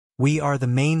We are the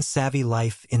main savvy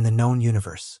life in the known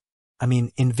universe.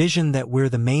 Envision that we're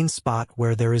the main spot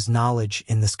where there is knowledge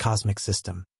in this cosmic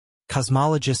system.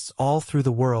 Cosmologists all through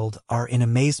the world are in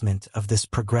amazement of this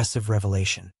progressive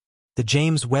revelation. The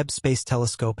James Webb Space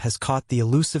Telescope has caught the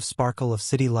elusive sparkle of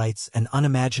city lights an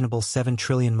unimaginable 7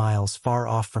 trillion miles far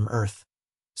off from Earth,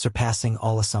 surpassing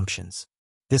all assumptions.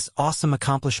 This awesome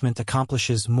accomplishment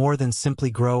accomplishes more than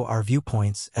simply grow our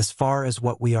viewpoints as far as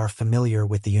what we are familiar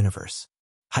with the universe.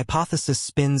 Hypothesis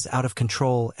spins out of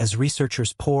control as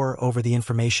researchers pore over the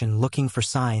information looking for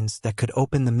signs that could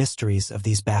open the mysteries of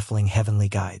these baffling heavenly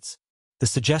guides. The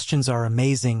suggestions are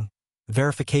amazing,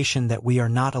 verification that we are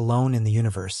not alone in the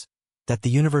universe, that the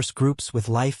universe groups with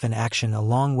life and action a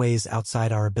long ways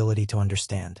outside our ability to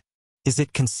understand. Is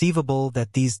it conceivable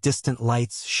that these distant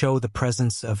lights show the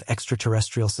presence of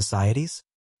extraterrestrial societies?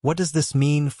 What does this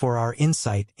mean for our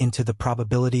insight into the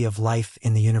probability of life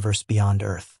in the universe beyond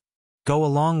Earth? Go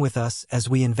along with us as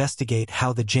we investigate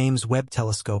how the James Webb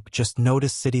Telescope just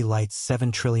noticed city lights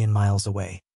 7 trillion miles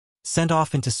away. Sent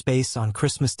off into space on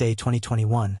Christmas Day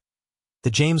 2021,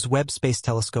 the James Webb Space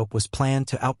Telescope was planned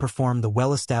to outperform the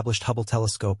well-established Hubble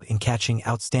telescope in catching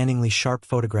outstandingly sharp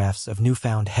photographs of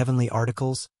newfound heavenly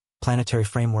articles, planetary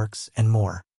frameworks, and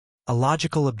more. A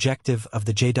logical objective of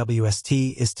the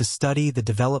JWST is to study the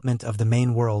development of the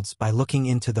main worlds by looking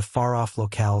into the far-off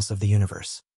locales of the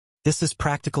universe. This is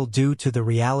practical due to the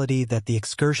reality that the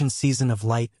excursion season of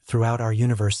light throughout our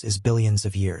universe is billions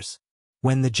of years.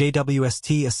 When the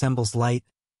JWST assembles light,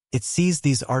 it sees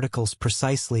these articles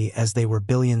precisely as they were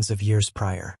billions of years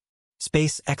prior.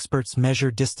 Space experts measure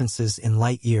distances in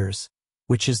light years,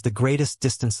 which is the greatest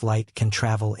distance light can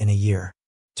travel in a year.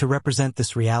 To represent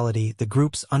this reality, the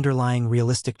group's underlying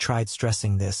realistic tried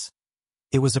stressing this.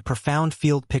 It was a profound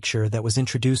field picture that was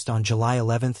introduced on July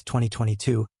 11,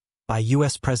 2022, by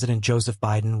U.S. President Joseph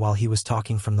Biden while he was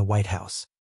talking from the White House.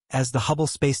 As the Hubble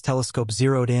Space Telescope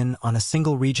zeroed in on a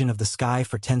single region of the sky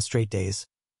for 10 straight days,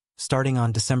 starting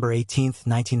on December 18,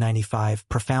 1995,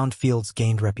 profound fields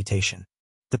gained reputation.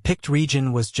 The picked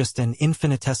region was just an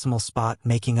infinitesimal spot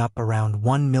making up around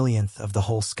 1/1,000,000th of the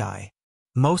whole sky.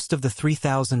 Most of the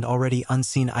 3,000 already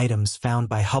unseen items found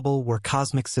by Hubble were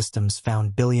cosmic systems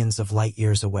found billions of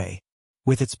light-years away.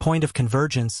 With its point of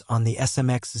convergence on the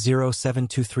SMX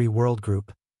 0723 world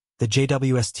group, the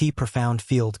JWST profound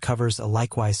field covers a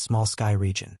likewise small sky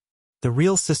region. The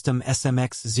real system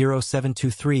SMX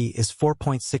 0723 is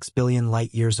 4.6 billion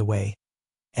light-years away,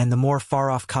 and the more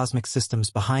far-off cosmic systems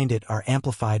behind it are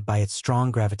amplified by its strong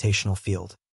gravitational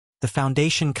field. The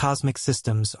foundation cosmic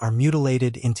systems are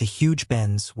mutilated into huge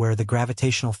bends where the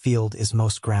gravitational field is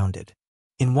most grounded.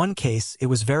 In one case, it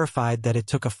was verified that it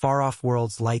took a far-off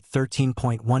world's light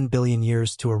 13.1 billion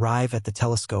years to arrive at the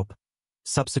telescope,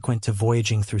 subsequent to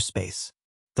voyaging through space.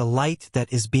 The light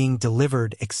that is being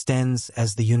delivered extends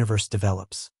as the universe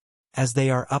develops. As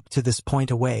they are up to this point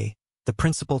away, the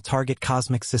principal target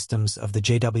cosmic systems of the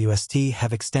JWST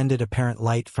have extended apparent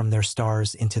light from their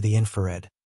stars into the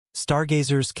infrared.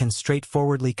 Stargazers can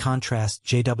straightforwardly contrast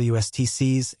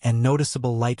JWST's and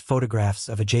noticeable light photographs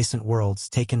of adjacent worlds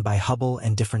taken by Hubble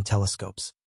and different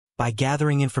telescopes. By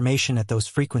gathering information at those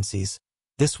frequencies,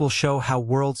 this will show how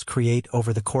worlds create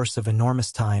over the course of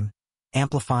enormous time,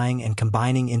 amplifying and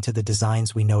combining into the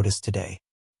designs we notice today.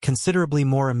 Considerably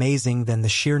more amazing than the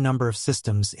sheer number of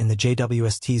systems in the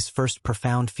JWST's first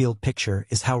profound field picture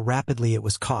is how rapidly it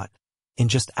was caught, in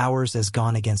just hours as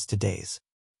gone against today's.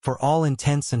 For all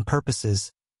intents and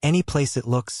purposes, any place it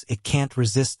looks, it can't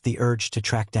resist the urge to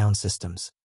track down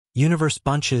systems. Universe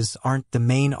bunches aren't the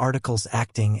main articles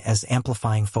acting as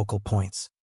amplifying focal points.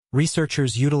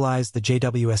 Researchers utilized the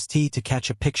JWST to catch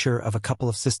a picture of a couple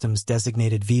of systems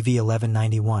designated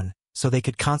VV1191, so they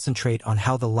could concentrate on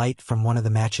how the light from one of the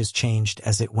matches changed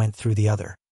as it went through the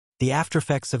other. The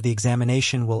aftereffects of the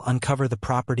examination will uncover the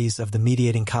properties of the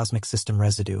mediating cosmic system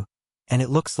residue, and it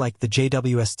looks like the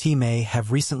JWST may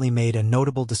have recently made a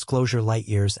notable disclosure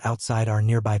light-years outside our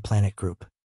nearby planet group.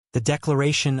 The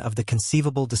declaration of the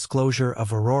conceivable disclosure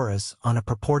of auroras on a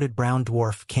purported brown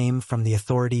dwarf came from the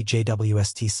authority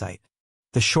JWST site.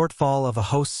 The shortfall of a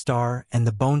host star and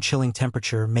the bone-chilling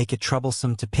temperature make it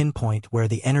troublesome to pinpoint where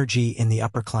the energy in the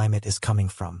upper climate is coming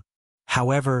from.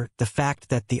 However, the fact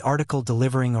that the article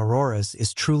delivering auroras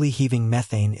is truly heaving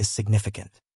methane is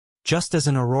significant. Just as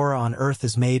an aurora on Earth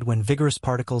is made when vigorous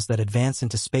particles that advance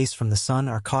into space from the Sun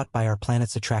are caught by our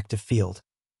planet's attractive field,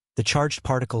 the charged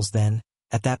particles then,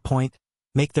 at that point,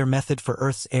 make their method for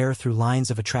Earth's air through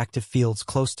lines of attractive fields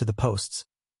close to the posts,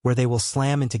 where they will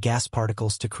slam into gas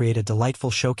particles to create a delightful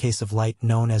showcase of light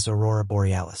known as aurora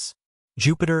borealis.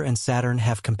 Jupiter and Saturn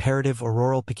have comparative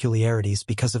auroral peculiarities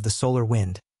because of the solar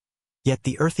wind, Yet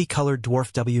the earthy-colored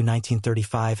dwarf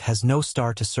W1935 has no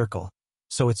star to circle,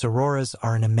 so its auroras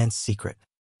are an immense secret.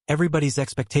 Everybody's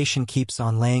expectation keeps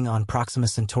on laying on Proxima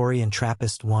Centauri and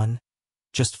TRAPPIST-1,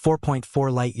 just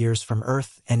 4.4 light-years from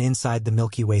Earth and inside the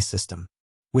Milky Way system.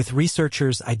 With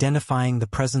researchers identifying the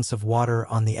presence of water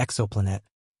on the exoplanet,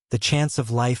 the chance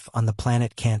of life on the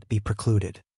planet can't be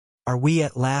precluded. Are we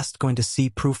at last going to see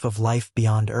proof of life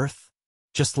beyond Earth?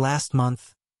 Just last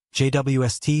month,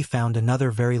 JWST found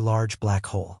another very large black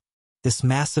hole. This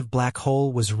massive black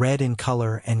hole was red in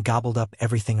color and gobbled up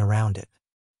everything around it.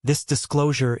 This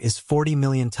disclosure is 40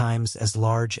 million times as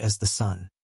large as the Sun.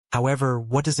 However,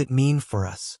 what does it mean for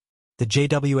us? The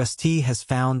JWST has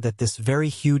found that this very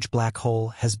huge black hole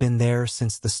has been there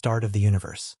since the start of the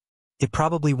universe. It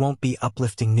probably won't be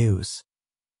uplifting news.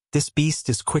 This beast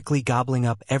is quickly gobbling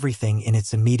up everything in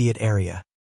its immediate area.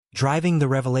 Driving the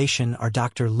revelation are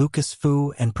Dr. Lucas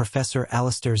Fu and Professor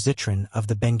Alistair Zittrain of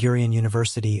the Ben Gurion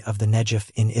University of the Negev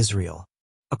in Israel.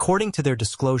 According to their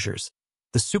disclosures,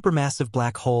 the supermassive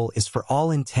black hole is for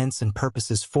all intents and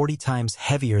purposes 40 times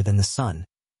heavier than the Sun,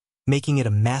 making it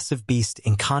a massive beast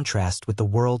in contrast with the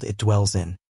world it dwells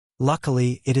in.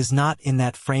 Luckily, it is not in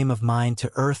that frame of mind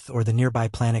to Earth or the nearby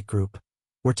planet group.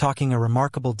 We're talking a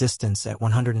remarkable distance at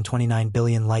 129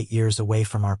 billion light-years away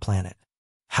from our planet.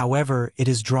 However, it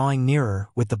is drawing nearer,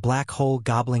 with the black hole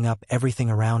gobbling up everything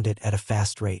around it at a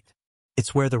fast rate.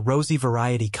 It's where the rosy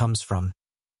variety comes from,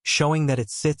 showing that it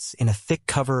sits in a thick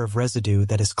cover of residue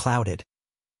that is clouded,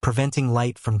 preventing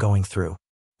light from going through.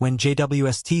 When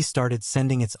JWST started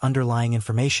sending its underlying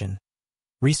information,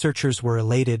 researchers were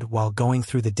elated while going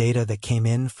through the data that came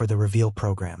in for the reveal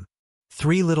program.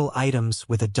 3 little items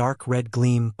with a dark red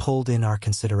gleam pulled in our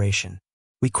consideration.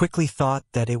 We quickly thought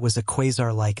that it was a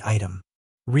quasar-like item.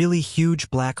 Really huge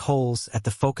black holes at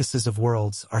the focuses of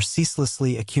worlds are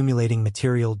ceaselessly accumulating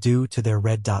material due to their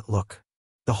red dot look.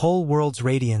 The whole world's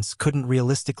radiance couldn't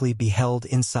realistically be held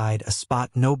inside a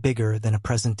spot no bigger than a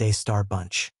present-day star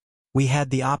bunch. We had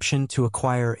the option to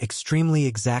acquire extremely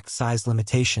exact size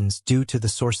limitations due to the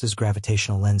source's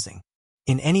gravitational lensing.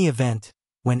 In any event,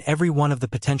 when every one of the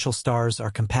potential stars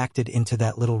are compacted into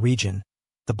that little region,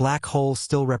 the black hole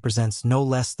still represents no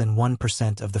less than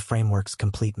 1% of the framework's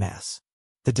complete mass.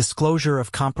 The disclosure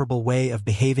of comparable way of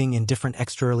behaving in different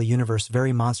extra-early universe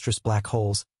very monstrous black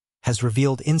holes has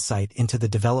revealed insight into the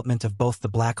development of both the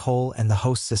black hole and the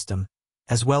host system,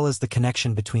 as well as the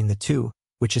connection between the two,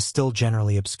 which is still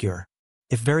generally obscure.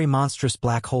 If very monstrous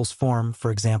black holes form,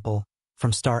 for example,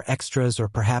 from star extras or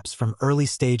perhaps from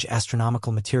early-stage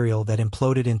astronomical material that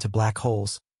imploded into black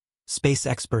holes, space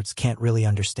experts can't really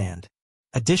understand.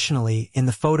 Additionally, in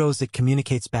the photos it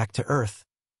communicates back to Earth,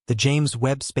 the James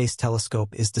Webb Space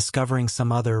Telescope is discovering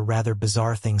some other rather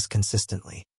bizarre things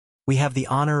consistently. We have the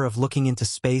honor of looking into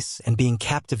space and being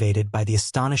captivated by the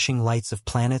astonishing lights of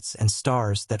planets and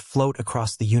stars that float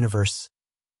across the universe,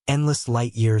 endless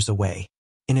light years away.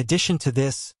 In addition to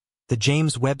this, the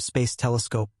James Webb Space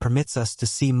Telescope permits us to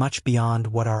see much beyond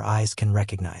what our eyes can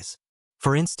recognize.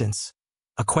 For instance,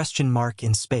 a question mark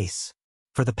in space.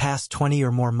 For the past 20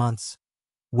 or more months,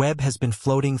 Webb has been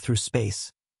floating through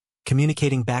space,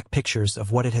 communicating back pictures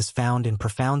of what it has found in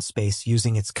profound space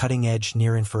using its cutting-edge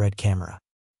near-infrared camera.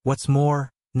 What's more,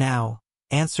 now,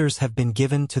 answers have been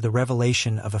given to the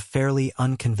revelation of a fairly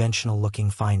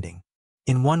unconventional-looking finding.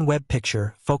 In one Webb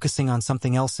picture, focusing on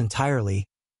something else entirely,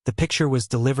 the picture was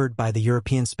delivered by the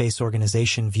European Space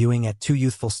Organization viewing at 2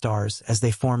 youthful stars as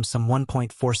they form some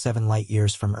 1.47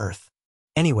 light-years from Earth.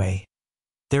 Anyway,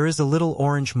 there is a little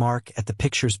orange mark at the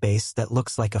picture's base that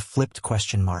looks like a flipped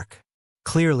question mark.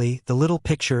 Clearly, the little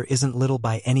picture isn't little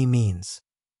by any means.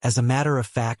 As a matter of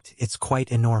fact, it's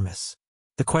quite enormous.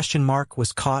 The question mark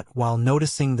was caught while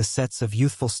noticing the sets of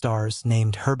youthful stars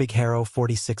named Herbig-Haro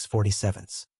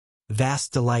 4647s.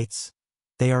 Vast delights,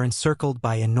 they are encircled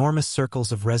by enormous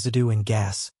circles of residue and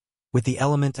gas, with the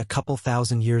element a couple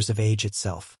thousand years of age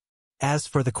itself. As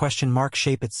for the question mark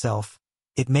shape itself,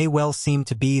 it may well seem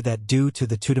to be that due to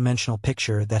the two-dimensional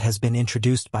picture that has been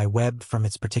introduced by Webb from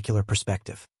its particular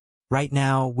perspective. Right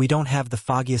now, we don't have the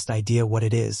foggiest idea what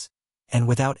it is, and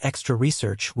without extra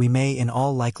research, we may in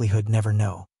all likelihood never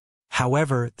know.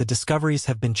 However, the discoveries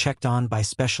have been checked on by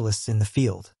specialists in the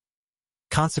field.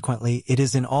 Consequently, it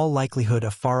is in all likelihood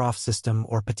a far-off system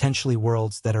or potentially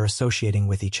worlds that are associating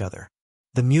with each other.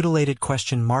 The mutilated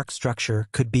question mark structure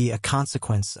could be a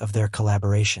consequence of their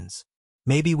collaborations.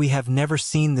 Maybe we have never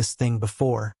seen this thing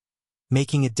before,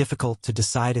 making it difficult to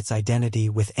decide its identity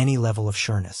with any level of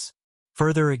sureness.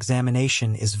 Further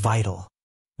examination is vital.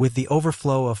 With the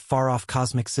overflow of far-off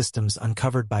cosmic systems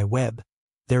uncovered by Webb,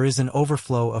 there is an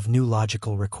overflow of new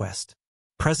logical request.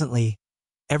 Presently,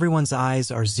 Everyone's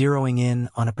eyes are zeroing in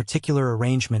on a particular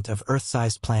arrangement of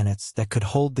Earth-sized planets that could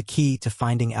hold the key to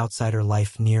finding outsider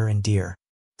life near and dear.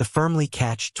 The firmly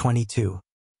Catch-22,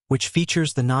 which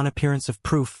features the non-appearance of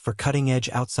proof for cutting-edge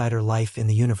outsider life in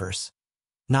the universe,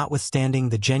 notwithstanding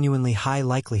the genuinely high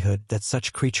likelihood that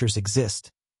such creatures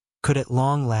exist, could at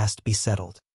long last be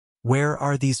settled. Where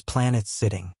are these planets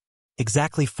sitting?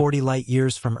 Exactly 40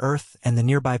 light-years from Earth, and the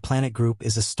nearby planet group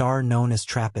is a star known as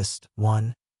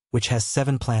TRAPPIST-1, which has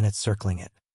 7 planets circling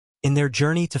it. In their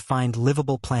journey to find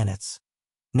livable planets,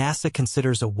 NASA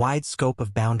considers a wide scope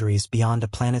of boundaries beyond a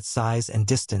planet's size and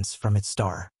distance from its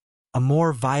star. A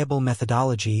more viable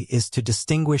methodology is to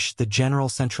distinguish the general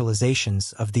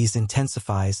centralizations of these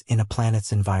intensifies in a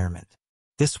planet's environment.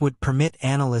 This would permit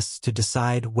analysts to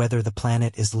decide whether the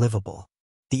planet is livable.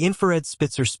 The Infrared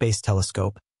Spitzer Space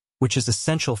Telescope, which is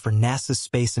essential for NASA's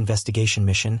space investigation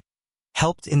mission,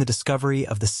 helped in the discovery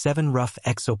of the 7 rough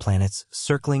exoplanets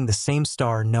circling the same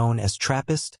star known as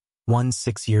TRAPPIST-1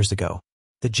 6 years ago.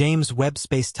 The James Webb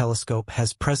Space Telescope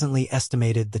has presently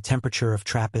estimated the temperature of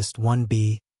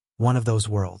TRAPPIST-1b, one of those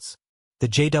worlds. The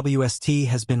JWST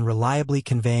has been reliably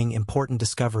conveying important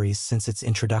discoveries since its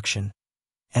introduction,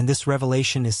 and this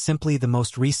revelation is simply the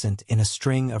most recent in a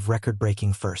string of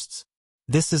record-breaking firsts.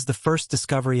 This is the first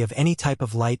discovery of any type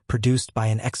of light produced by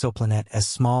an exoplanet as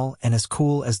small and as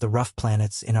cool as the rough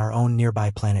planets in our own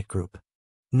nearby planet group.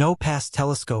 No past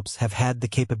telescopes have had the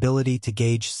capability to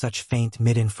gauge such faint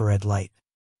mid-infrared light.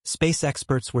 Space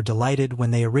experts were delighted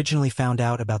when they originally found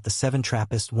out about the 7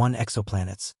 TRAPPIST-1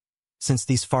 exoplanets, since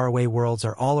these faraway worlds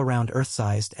are all around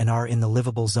Earth-sized and are in the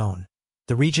livable zone,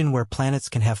 the region where planets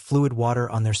can have fluid water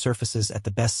on their surfaces at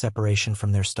the best separation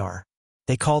from their star.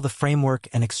 They call the framework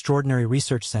an extraordinary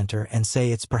research center and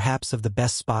say it's perhaps of the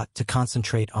best spot to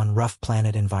concentrate on rough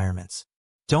planet environments.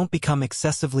 Don't become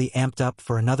excessively amped up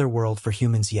for another world for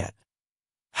humans yet.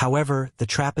 However, the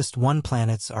TRAPPIST-1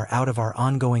 planets are out of our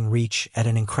ongoing reach at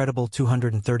an incredible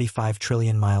 235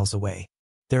 trillion miles away.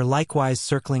 They're likewise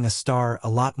circling a star a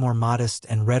lot more modest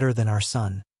and redder than our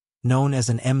Sun, known as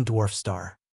an M-dwarf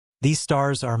star. These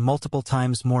stars are multiple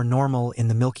times more normal in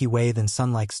the Milky Way than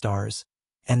Sun-like stars,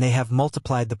 and they have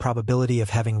multiplied the probability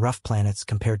of having rough planets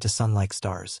compared to Sun-like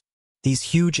stars. These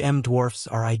huge M-dwarfs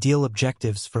are ideal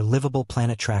objectives for livable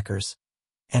planet trackers,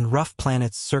 and rough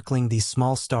planets circling these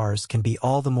small stars can be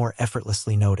all the more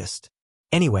effortlessly noticed.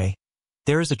 Anyway,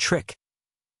 there is a trick.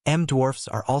 M-dwarfs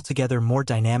are altogether more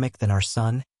dynamic than our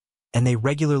Sun, and they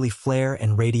regularly flare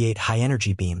and radiate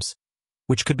high-energy beams,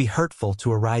 which could be hurtful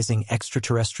to a rising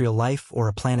extraterrestrial life or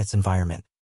a planet's environment.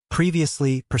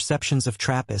 Previously, perceptions of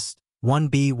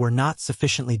TRAPPIST-1b were not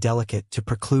sufficiently delicate to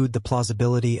preclude the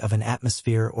plausibility of an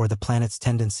atmosphere or the planet's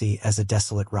tendency as a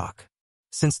desolate rock.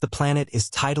 Since the planet is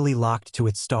tidally locked to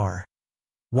its star,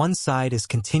 one side is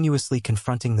continuously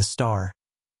confronting the star,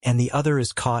 and the other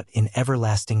is caught in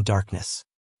everlasting darkness.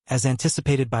 As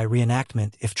anticipated by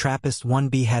reenactment, if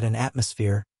TRAPPIST-1b had an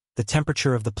atmosphere, the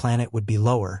temperature of the planet would be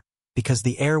lower, because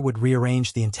the air would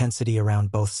rearrange the intensity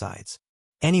around both sides.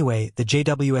 Anyway, the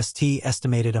JWST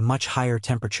estimated a much higher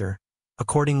temperature,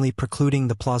 accordingly precluding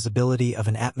the plausibility of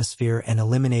an atmosphere and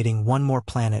eliminating one more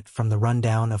planet from the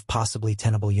rundown of possibly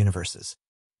tenable universes.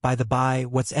 By the by,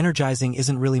 what's energizing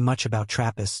isn't really much about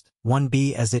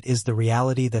TRAPPIST-1b as it is the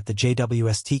reality that the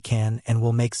JWST can and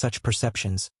will make such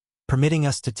perceptions, permitting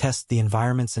us to test the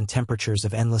environments and temperatures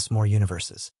of endless more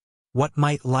universes. What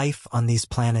might life on these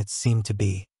planets seem to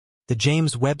be? The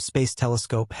James Webb Space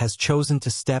Telescope has chosen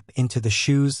to step into the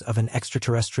shoes of an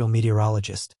extraterrestrial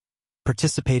meteorologist,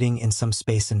 participating in some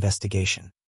space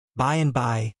investigation. By and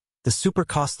by, the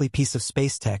super-costly piece of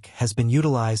space tech has been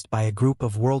utilized by a group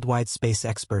of worldwide space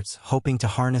experts hoping to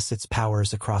harness its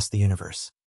powers across the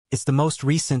universe. It's the most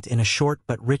recent in a short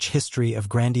but rich history of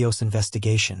grandiose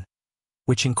investigation,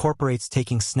 which incorporates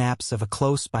taking snaps of a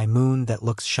close-by moon that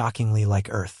looks shockingly like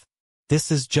Earth.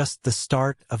 This is just the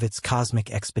start of its cosmic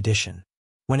expedition.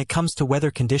 When it comes to weather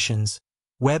conditions,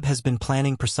 Webb has been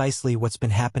planning precisely what's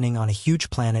been happening on a huge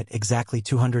planet exactly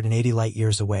 280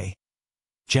 light-years away,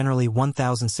 generally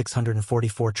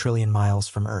 1,644 trillion miles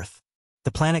from Earth.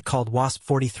 The planet called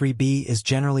WASP-43b is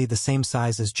generally the same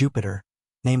size as Jupiter,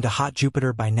 named a hot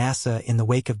Jupiter by NASA in the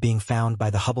wake of being found by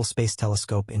the Hubble Space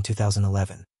Telescope in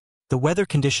 2011. The weather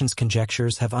conditions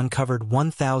conjectures have uncovered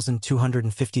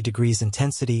 1,250 degrees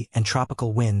intensity and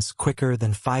tropical winds quicker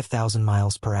than 5,000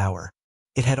 miles per hour.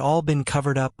 It had all been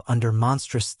covered up under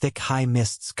monstrous thick high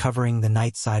mists covering the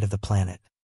night side of the planet.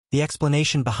 The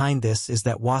explanation behind this is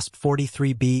that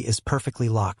WASP-43b is perfectly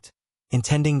locked,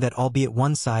 intending that albeit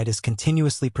one side is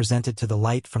continuously presented to the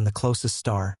light from the closest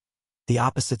star, the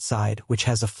opposite side, which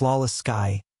has a flawless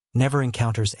sky, never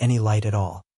encounters any light at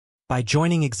all. By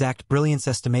joining exact brilliance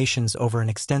estimations over an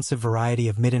extensive variety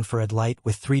of mid-infrared light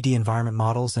with 3D environment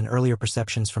models and earlier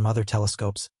perceptions from other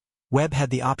telescopes, Webb had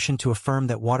the option to affirm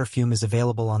that water fume is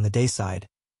available on the day side,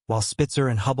 while Spitzer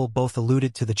and Hubble both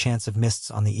alluded to the chance of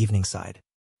mists on the evening side.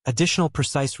 Additional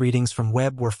precise readings from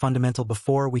Webb were fundamental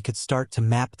before we could start to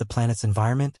map the planet's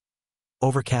environment,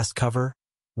 overcast cover,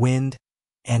 wind,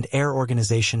 and air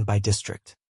organization by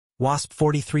district.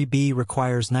 WASP-43b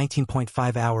requires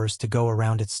 19.5 hours to go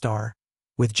around its star,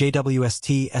 with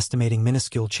JWST estimating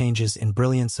minuscule changes in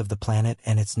brilliance of the planet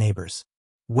and its neighbors.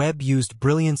 Webb used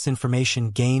brilliance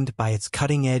information gained by its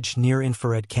cutting-edge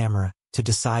near-infrared camera to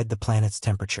decide the planet's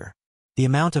temperature. The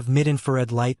amount of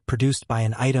mid-infrared light produced by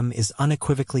an item is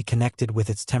unequivocally connected with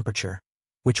its temperature,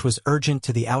 which was urgent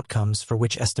to the outcomes for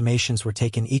which estimations were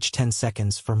taken each 10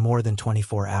 seconds for more than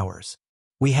 24 hours.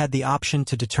 We had the option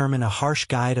to determine a harsh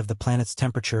guide of the planet's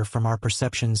temperature from our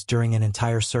perceptions during an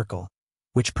entire circle,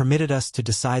 which permitted us to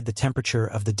decide the temperature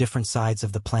of the different sides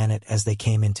of the planet as they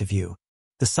came into view.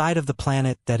 The side of the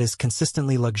planet that is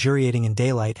consistently luxuriating in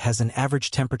daylight has an average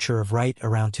temperature of right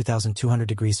around 2,200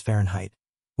 degrees Fahrenheit,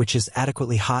 which is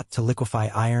adequately hot to liquefy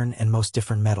iron and most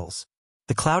different metals.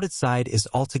 The clouded side is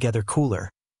altogether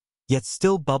cooler, yet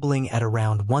still bubbling at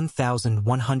around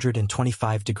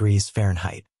 1,125 degrees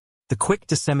Fahrenheit. The quick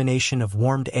dissemination of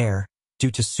warmed air,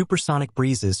 due to supersonic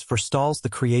breezes, forestalls the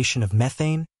creation of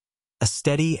methane, a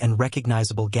steady and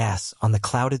recognizable gas on the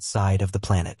clouded side of the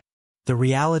planet. The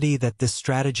reality that this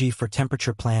strategy for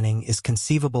temperature planning is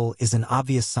conceivable is an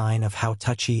obvious sign of how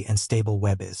touchy and stable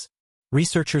Webb is.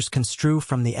 Researchers construe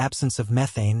from the absence of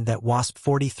methane that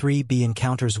WASP-43b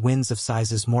encounters winds of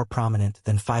sizes more prominent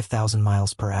than 5,000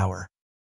 miles per hour.